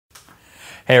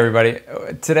Hey everybody,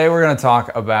 today we're going to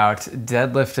talk about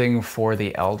deadlifting for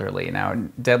the elderly. Now,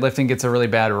 deadlifting gets a really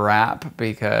bad rap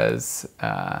because,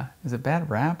 is it bad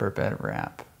rap or bad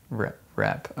rap?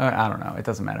 Rep. I don't know, it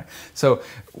doesn't matter. So,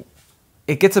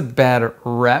 it gets a bad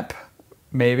rep,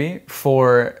 maybe,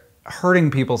 for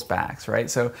hurting people's backs, right?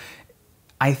 So,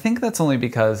 I think that's only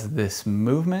because this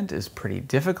movement is pretty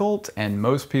difficult and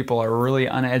most people are really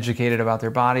uneducated about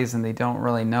their bodies and they don't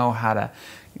really know how to,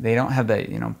 they don't have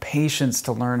the patience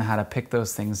to learn how to pick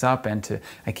those things up and to,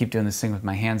 I keep doing this thing with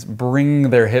my hands,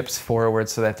 bring their hips forward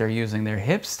so that they're using their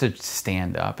hips to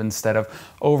stand up instead of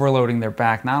overloading their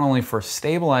back, not only for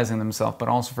stabilizing themselves, but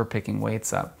also for picking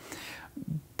weights up.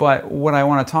 But what I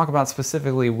want to talk about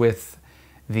specifically with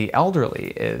the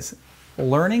elderly is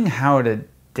learning how to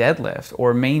deadlift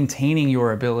or maintaining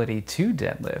your ability to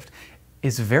deadlift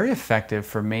is very effective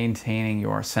for maintaining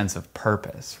your sense of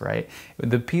purpose, right?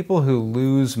 The people who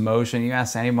lose motion, you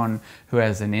ask anyone who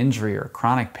has an injury or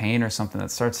chronic pain or something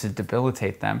that starts to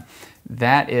debilitate them,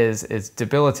 that is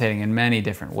debilitating in many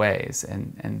different ways.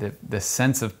 And the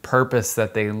sense of purpose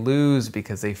that they lose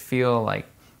because they feel like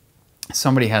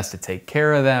somebody has to take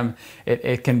care of them,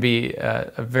 it can be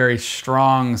a very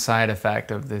strong side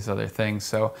effect of these other things.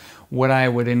 So what I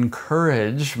would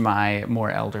encourage my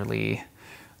more elderly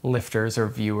lifters or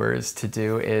viewers to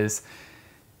do is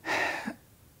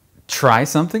try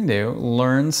something new,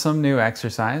 learn some new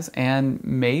exercise, and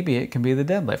maybe it can be the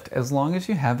deadlift. As long as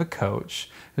you have a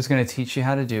coach who's going to teach you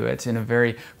how to do it in a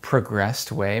very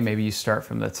progressed way. Maybe you start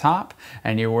from the top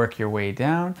and you work your way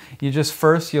down.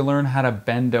 First you learn how to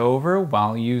bend over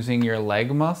while using your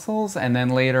leg muscles, and then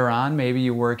later on maybe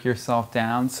you work yourself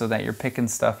down so that you're picking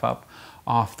stuff up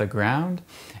off the ground,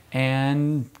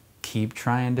 and keep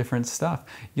trying different stuff.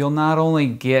 You'll not only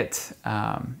get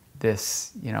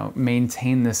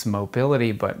maintain this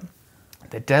mobility, but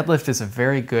the deadlift is a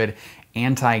very good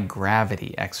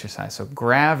anti-gravity exercise. So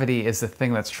gravity is the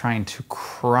thing that's trying to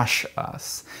crush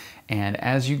us. And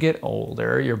as you get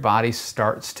older, your body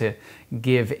starts to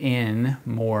give in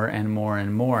more and more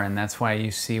and more. And that's why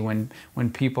you see when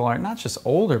people are not just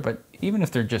older, but even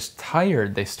if they're just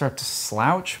tired, they start to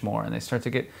slouch more and they start to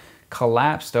get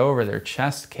collapsed over, their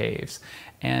chest caves.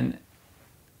 And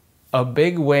a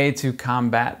big way to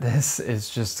combat this is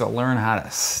just to learn how to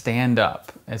stand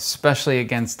up, especially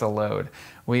against a load.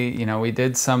 We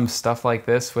did some stuff like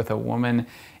this with a woman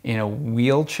in a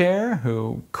wheelchair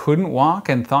who couldn't walk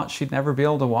and thought she'd never be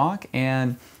able to walk,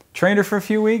 and trained her for a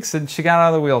few weeks and she got out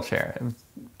of the wheelchair. It was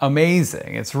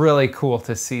amazing. It's really cool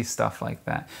to see stuff like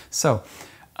that. So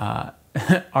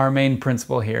our main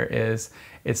principle here is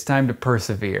it's time to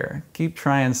persevere. Keep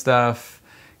trying stuff,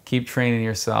 keep training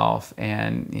yourself,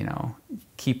 and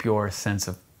keep your sense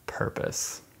of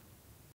purpose.